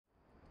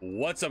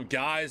What's up,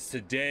 guys?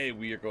 Today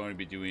we are going to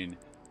be doing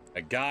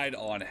a guide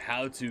on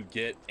how to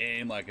get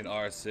aim like an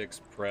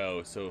R6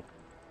 Pro. So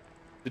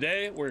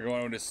today we're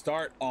going to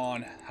start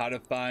on how to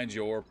find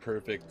your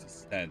perfect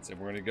sense, and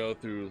we're going to go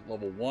through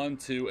level 1,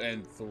 2,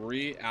 and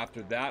 3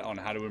 after that on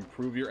how to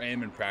improve your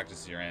aim and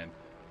practice your aim.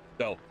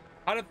 So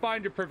how to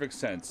find your perfect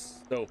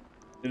sense. So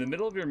in the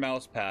middle of your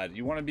mouse pad,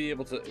 you want to be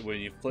able to, when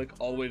you flick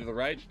all the way to the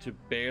right, to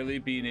barely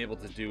being able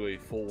to do a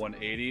full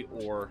 180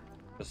 or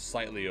just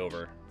slightly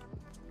over.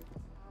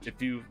 If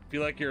you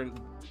feel like you're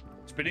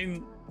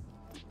spinning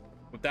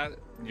with that,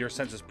 your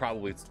sense is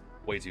probably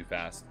way too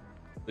fast.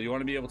 So you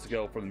want to be able to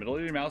go from the middle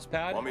of your mouse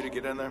pad. Want me to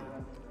get in there?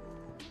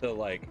 To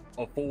like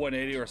a full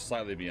 180 or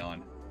slightly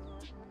beyond.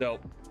 So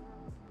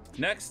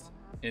next,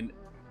 in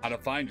how to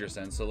find your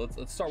sense. So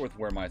let's start with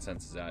where my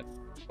sense is at.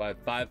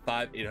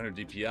 555 800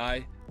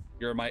 DPI.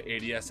 Here are my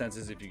ADS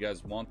senses. If you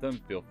guys want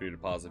them, feel free to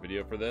pause the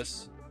video for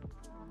this.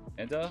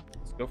 And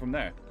let's go from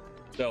there.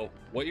 So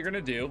what you're gonna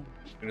do,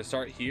 you're gonna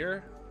start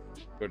here.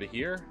 Go to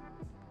here,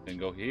 and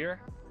go here,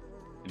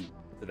 and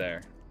to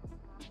there.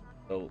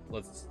 So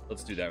let's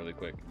do that really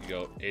quick. You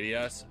go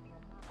ADS,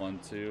 1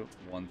 2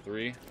 1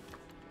 3,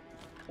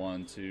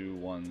 1 2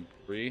 1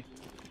 3.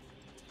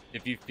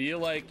 If you feel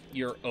like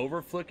you're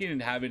over flicking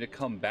and having to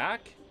come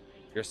back,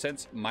 your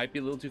sense might be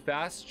a little too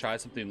fast. Try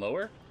something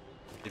lower.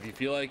 If you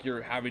feel like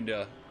you're having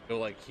to go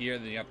like here,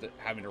 then you have to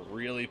having to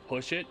really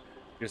push it.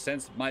 Your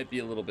sense might be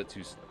a little bit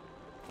too slow.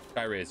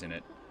 Try raising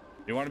it.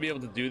 You want to be able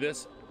to do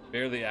this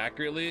fairly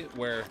accurately,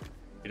 where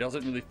it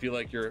doesn't really feel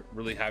like you're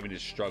really having to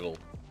struggle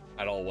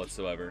at all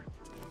whatsoever.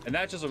 And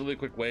that's just a really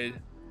quick way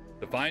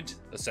to find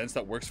a sense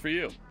that works for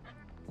you.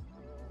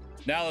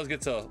 Now let's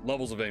get to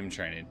levels of aim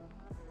training.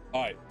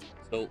 All right,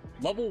 so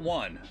level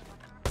 1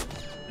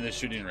 in the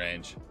shooting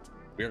range,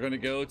 we are going to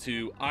go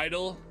to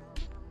idle,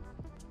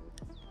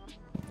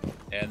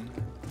 and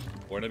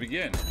we're going to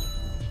begin.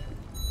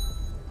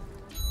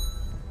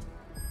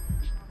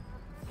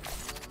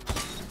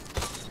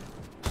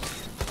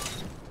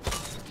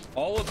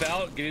 All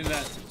about getting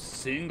that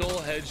single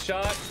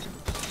headshot,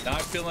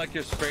 not feeling like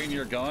you're spraying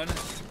your gun,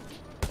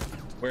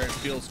 where it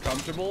feels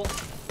comfortable.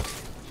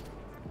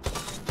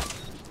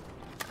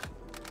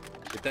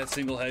 Get that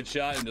single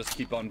headshot and just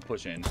keep on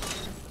pushing.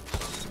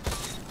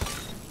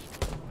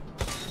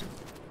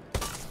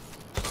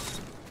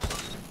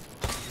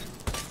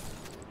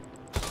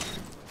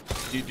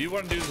 You do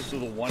want to do this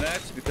with a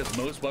 1x, because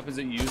most weapons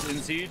that you use in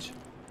Siege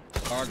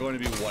are going to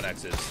be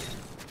 1x's.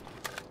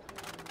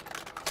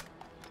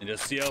 And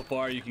just see how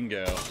far you can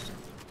go.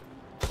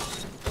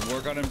 And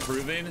work on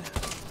improving.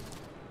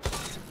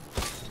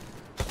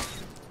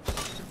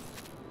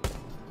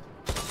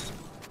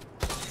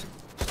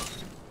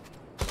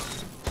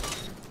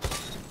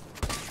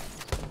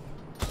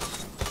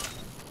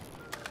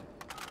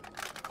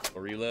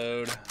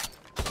 Reload.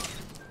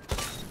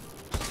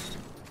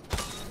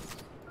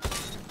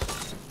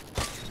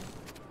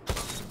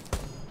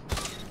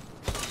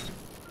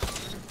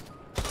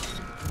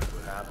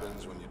 What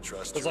happens when you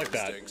trust Just your like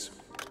that. instincts?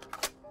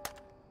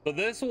 So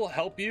this will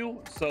help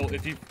you. So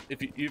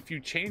if you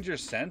change your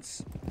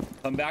sense,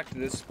 come back to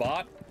this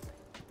spot,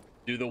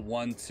 do the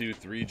 1 2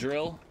 3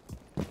 drill,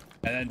 and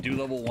then do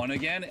level 1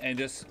 again, and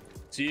just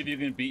see if you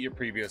can beat your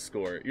previous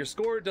score. Your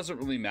score doesn't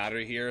really matter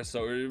here,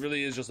 so it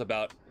really is just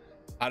about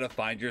how to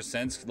find your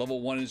sense.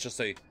 Level 1 is just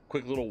a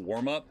quick little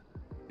warm-up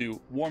to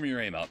warm your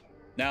aim up.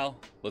 Now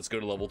let's go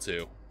to level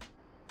 2.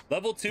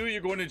 Level 2, you're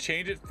going to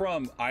change it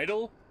from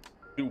idle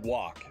to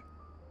walk.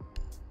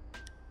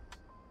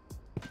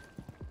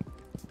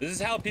 This is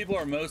how people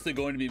are mostly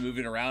going to be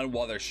moving around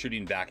while they're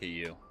shooting back at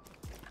you.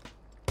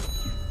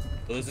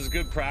 So this is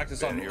good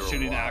practice on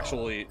shooting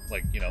actually,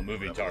 like, you know,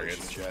 moving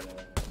targets.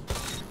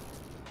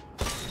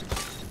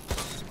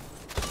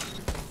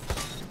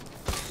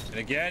 And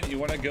again, you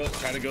want to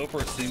try to go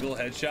for single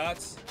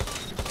headshots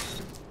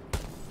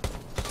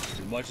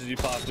as much as you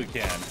possibly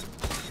can.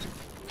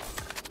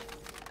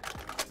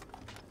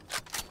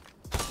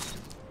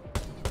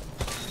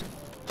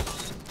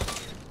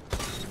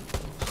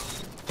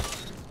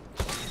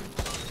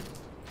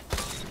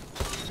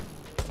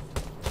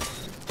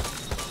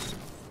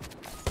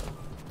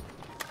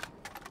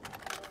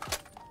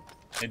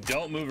 And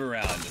don't move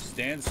around. Just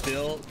stand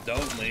still.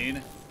 Don't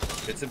lean.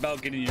 It's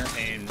about getting your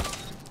aim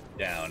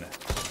down.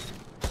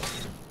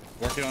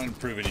 Working on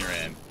improving your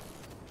aim.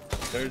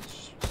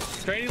 There's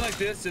training like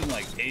this in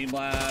like aim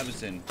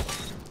labs and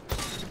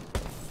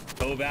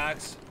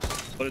Kovacs,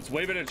 but it's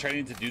way better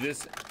training to do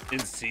this in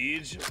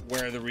Siege,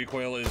 where the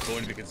recoil is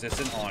going to be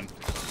consistent on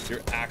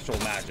your actual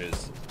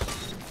matches.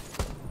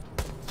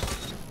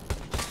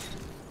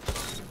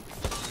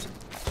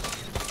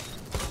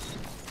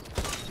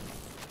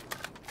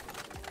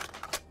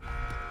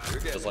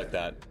 Just like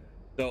that.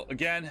 So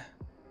again,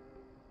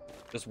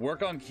 just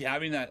work on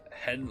having that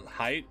head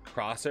height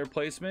crosshair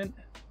placement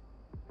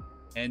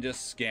and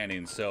just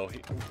scanning. So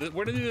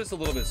we're gonna do this a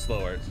little bit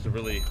slower to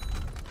really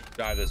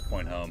drive this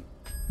point home.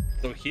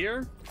 So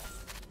here,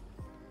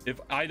 if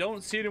I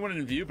don't see anyone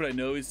in view, but I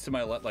know he's to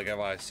my left, like if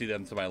I see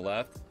them to my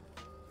left,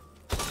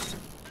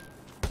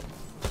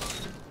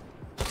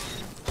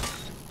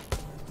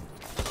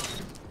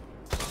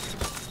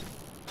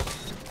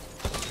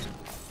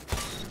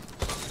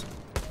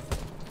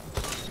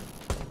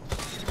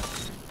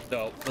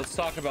 let's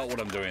talk about what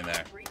I'm doing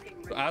there.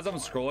 So as I'm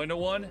scrolling to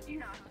one,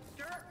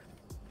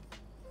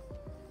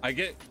 I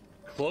get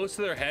close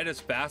to their head as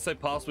fast as I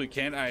possibly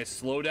can, and I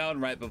slow down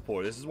right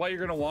before. This is why you're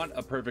gonna want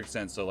a perfect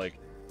sense. So like,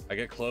 I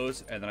get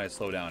close and then I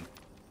slow down,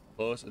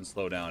 close and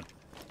slow down,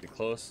 get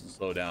close and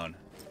slow down,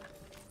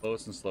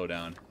 close and slow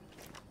down.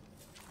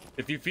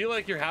 If you feel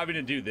like you're having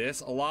to do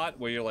this a lot,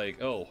 where you're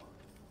like, oh,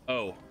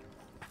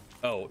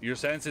 your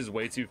sense is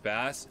way too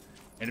fast,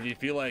 and if you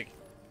feel like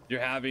you're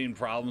having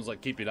problems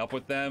like keeping up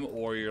with them,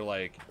 or you're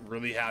like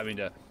really having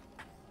to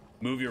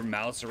move your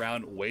mouse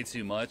around way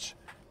too much,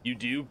 you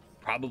do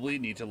probably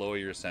need to lower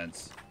your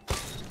sense.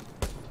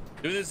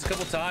 Doing this a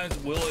couple times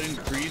will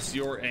increase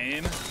your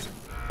aim.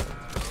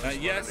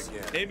 Yes,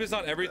 aim is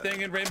not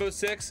everything in Rainbow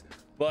Six,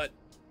 but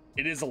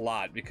it is a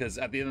lot, because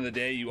at the end of the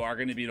day, you are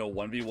going to be in a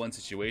 1v1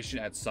 situation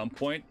at some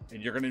point, and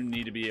you're going to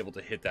need to be able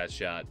to hit that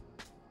shot.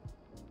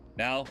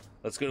 Now,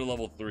 let's go to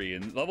level 3.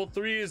 And level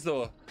 3 is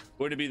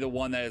going to be the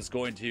one that is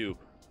going to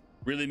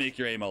really make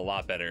your aim a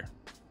lot better.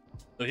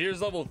 So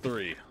here's level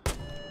 3. You're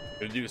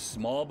going to do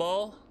small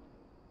ball,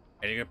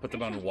 and you're going to put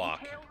them on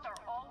walk.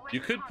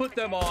 You could put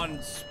them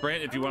on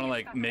sprint if you want to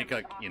like make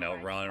like, you know,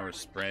 run or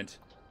sprint.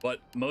 But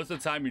most of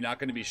the time, you're not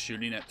going to be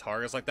shooting at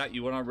targets like that.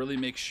 You want to really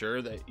make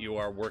sure that you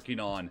are working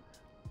on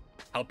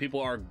how people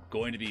are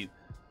going to be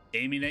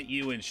aiming at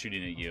you and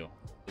shooting at you.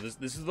 So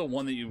this is the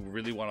one that you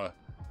really want to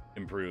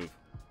improve.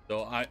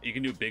 So you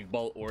can do big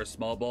ball or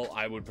small ball.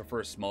 I would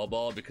prefer small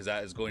ball because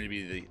that is going to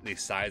be the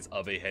size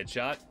of a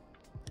headshot.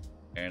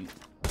 And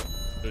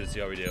let's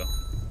see how we do.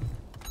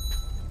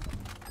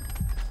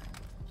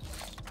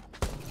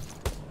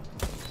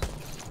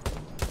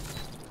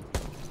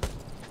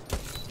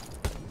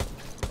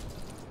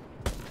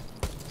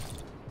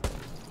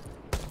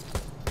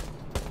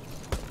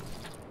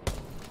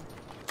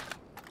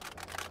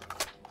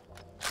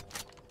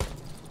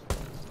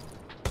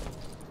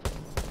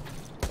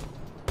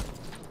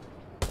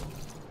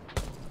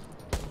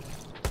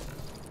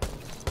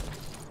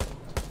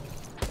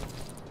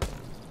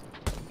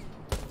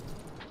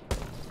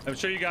 I'm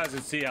sure you guys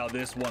can see how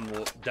this one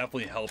will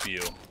definitely help you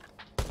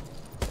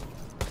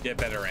get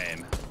better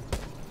aim.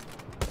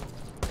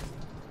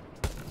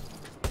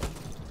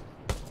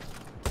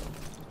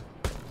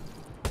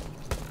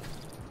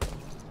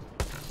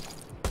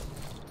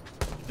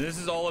 This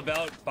is all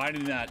about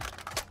finding that.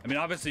 I mean,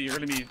 obviously you're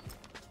going to be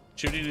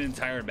shooting an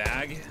entire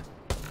mag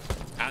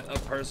at a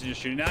person you're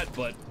shooting at,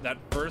 but that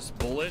first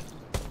bullet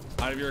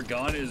out of your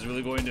gun is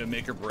really going to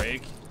make or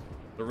break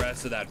the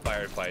rest of that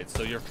firefight.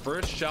 So your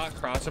first shot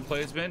crosshair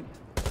placement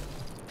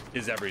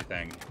is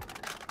everything.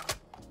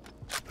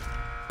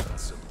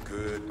 That's some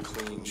good,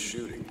 clean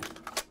shooting.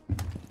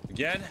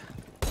 Again,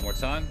 one more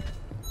time.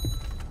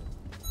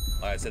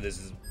 Like I said, this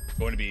is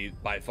going to be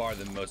by far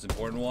the most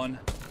important one.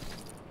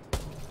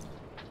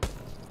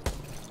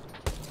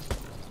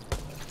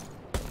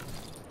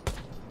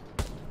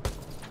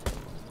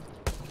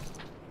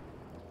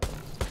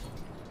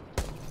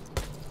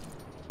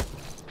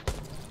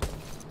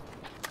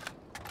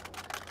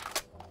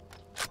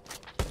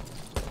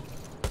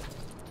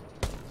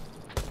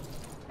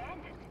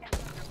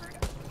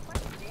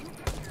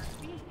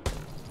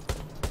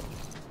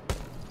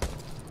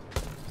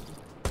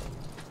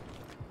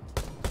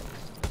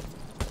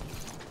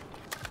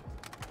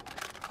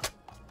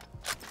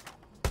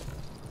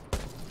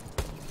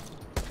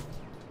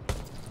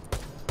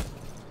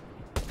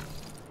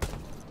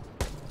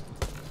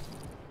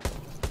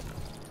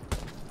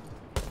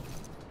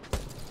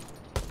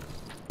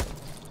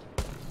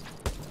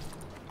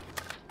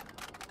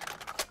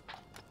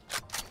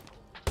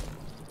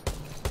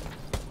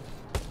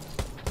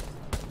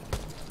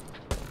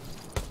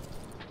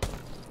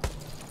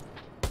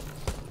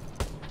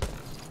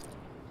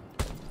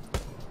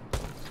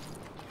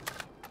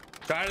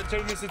 Try to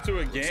turn this into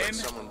a game, like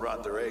someone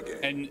brought their A game,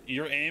 and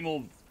your aim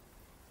will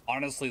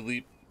honestly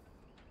leap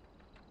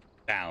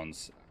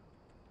bounds.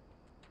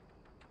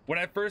 When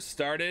I first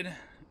started,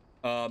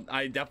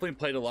 I definitely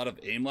played a lot of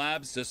aim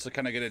labs just to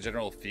kind of get a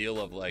general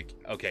feel of like,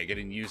 okay,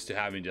 getting used to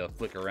having to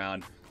flick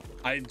around.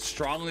 I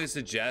strongly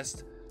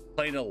suggest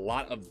playing a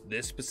lot of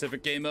this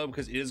specific game mode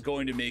because it is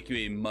going to make you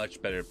a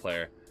much better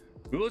player.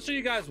 We will show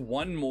you guys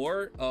one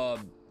more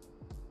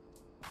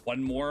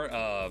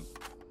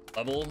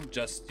level,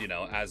 just, you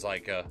know, as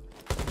like a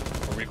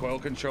recoil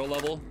control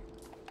level,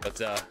 but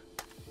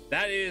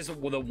that is the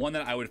one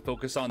that I would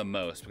focus on the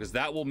most because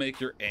that will make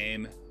your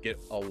aim get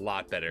a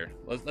lot better.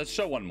 Let's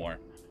show one more.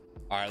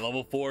 All right,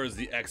 level 4 is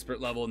the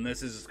expert level, and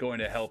this is going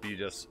to help you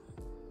just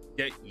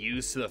get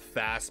used to the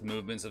fast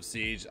movements of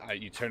Siege.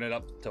 You turn it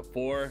up to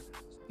 4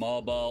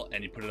 small ball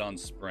and you put it on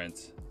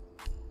sprint.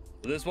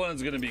 So this one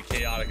is going to be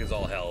chaotic as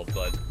all hell,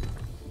 but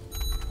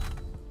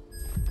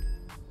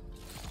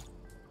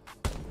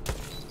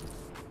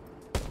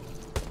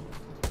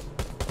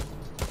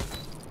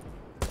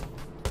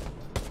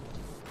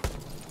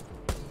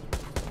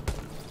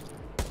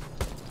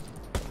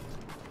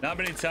not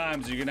many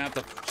times you're gonna have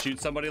to shoot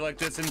somebody like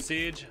this in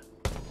Siege.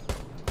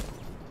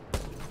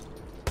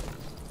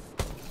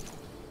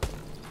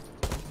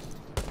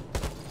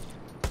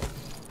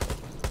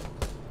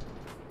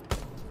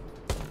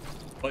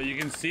 But you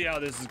can see how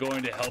this is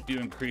going to help you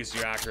increase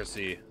your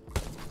accuracy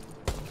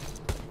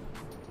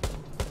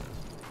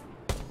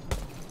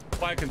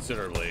quite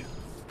considerably.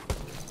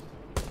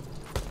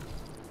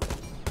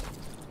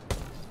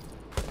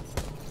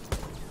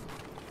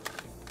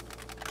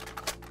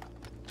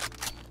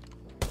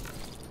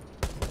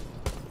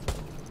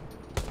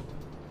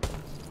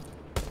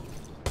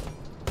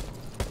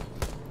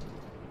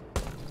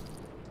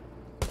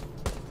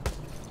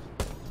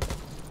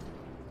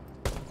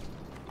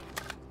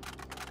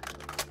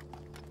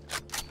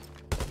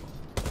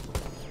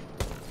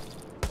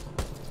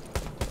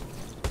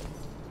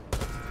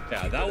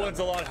 Yeah, that one's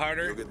a lot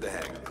harder. You'll get the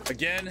hang.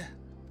 Again,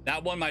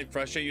 that one might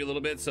frustrate you a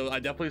little bit, so I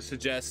definitely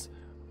suggest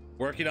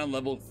working on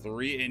level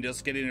 3 and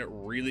just getting it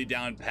really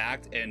down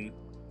packed, and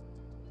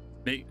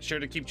make sure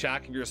to keep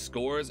track of your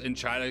scores and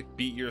try to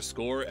beat your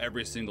score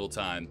every single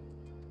time.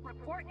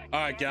 All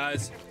right,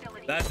 guys,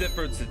 that's it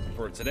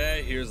for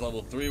today. Here's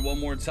level 3 one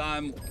more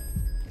time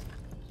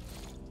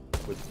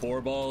with 4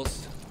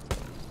 balls.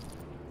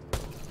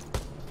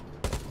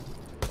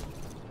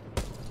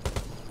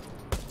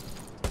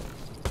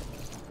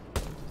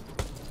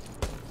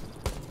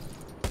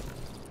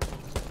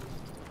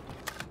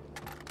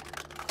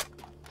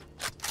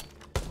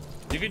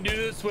 You can do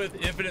this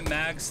with infinite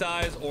mag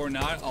size or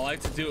not. I like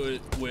to do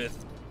it with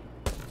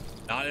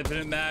not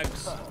infinite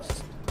mags.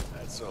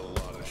 That's a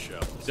lot of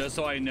shells. Just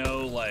so I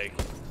know like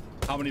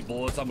how many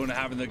bullets I'm going to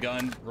have in the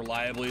gun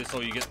reliably,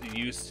 so you get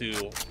used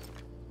to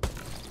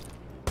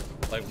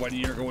like when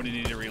you're going to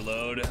need to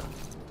reload,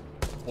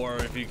 or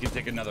if you can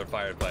take another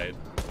firefight.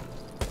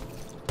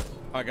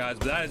 All right, guys,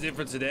 but that is it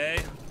for today.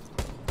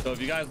 So if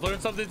you guys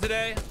learned something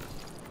today,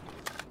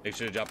 make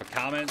sure to drop a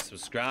comment,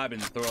 subscribe,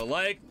 and throw a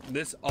like.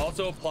 This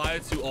also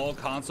applies to all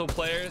console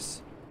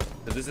players,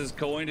 because this is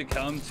going to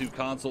come to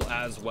console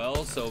as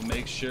well, so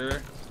make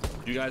sure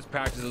you guys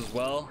practice as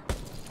well.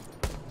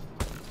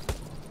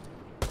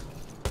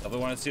 Definitely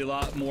want to see a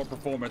lot more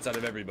performance out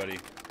of everybody.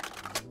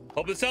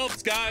 Hope this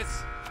helps, guys.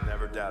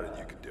 Never doubted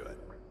you could do it.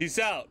 Peace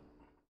out.